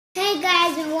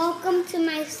guys, and welcome to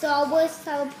my Star Wars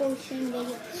teleportation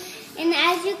video. And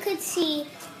as you could see,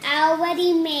 I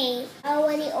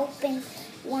already opened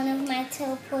one of my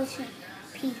teleportation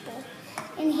people.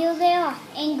 And here they are,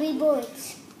 Angry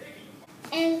Birds.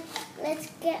 And let's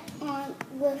get on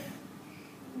with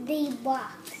the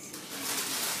box.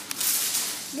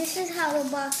 This is how the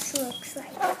box looks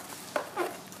like.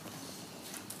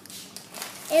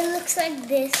 It looks like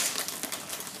this.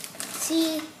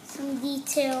 See some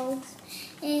details,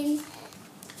 and you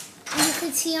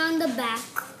can see on the back,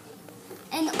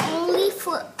 and only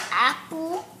for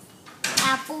Apple,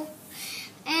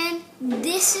 and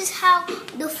this is how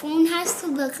the phone has to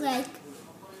look like,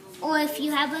 or if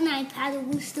you have an iPad it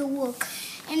will still work,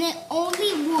 and it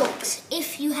only works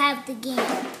if you have the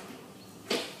game.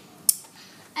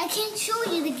 I can't show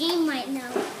you the game right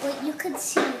now, but you could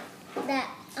see that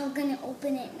I'm gonna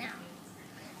open it now.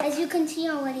 As you can see,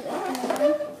 I already opened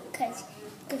it because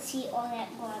you can see all that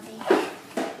garbage.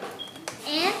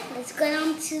 And let's get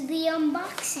on to the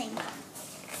unboxing.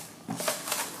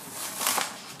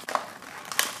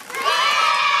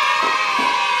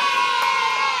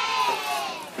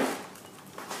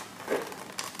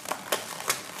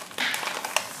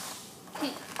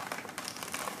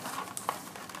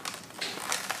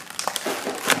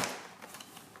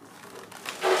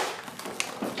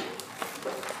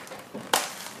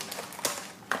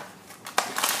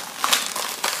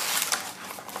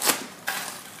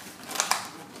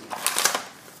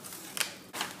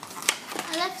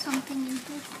 Something in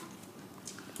here.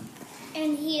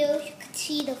 And here you can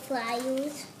see the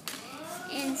flyers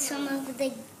and some of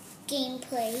the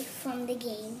gameplay from the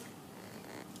game.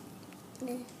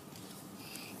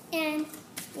 And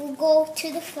we'll go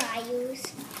to the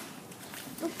flyers.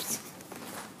 Oops.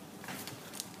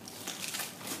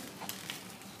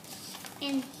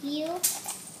 And here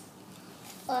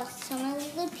are some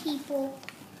of the people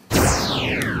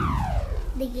in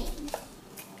the game.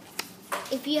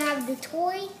 If you have the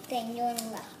toy, then you're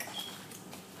in luck.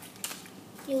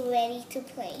 You're ready to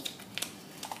play.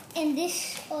 And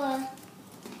this,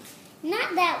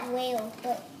 not that well,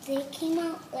 but they came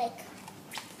out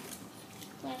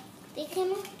they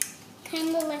came out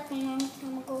kind of like a long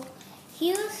time ago.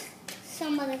 Here's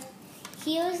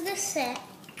the set.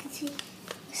 You can see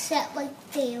the set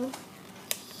like there.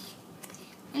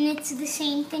 And it's the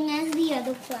same thing as the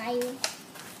other flyer.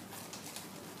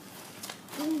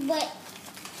 But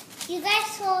you guys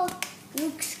saw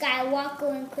Luke Skywalker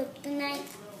and Kryptonite?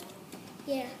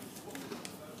 Yeah.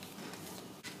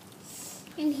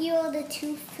 And here are the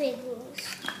two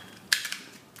figures.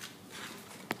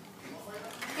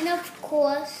 And of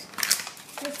course,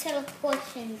 the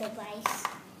teleportation device.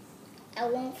 I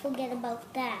won't forget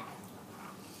about that.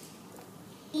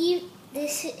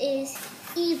 This is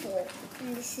evil,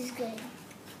 and this is good.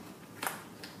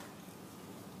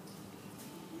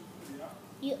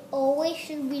 You always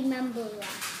should remember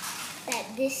that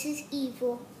this is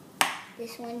evil,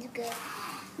 this one's good.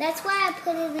 That's why I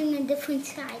put it in a different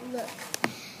side. Look,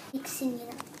 mixing it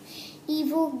up.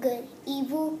 Evil, good,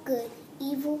 evil, good,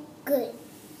 evil, good.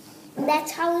 And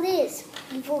that's how it is,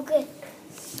 evil, good.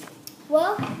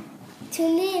 Well,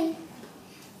 tune in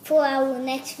for our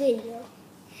next video.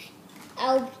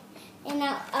 Our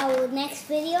next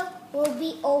video will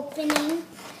be opening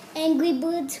Angry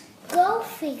Birds Go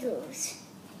figures.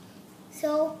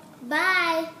 So,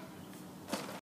 bye.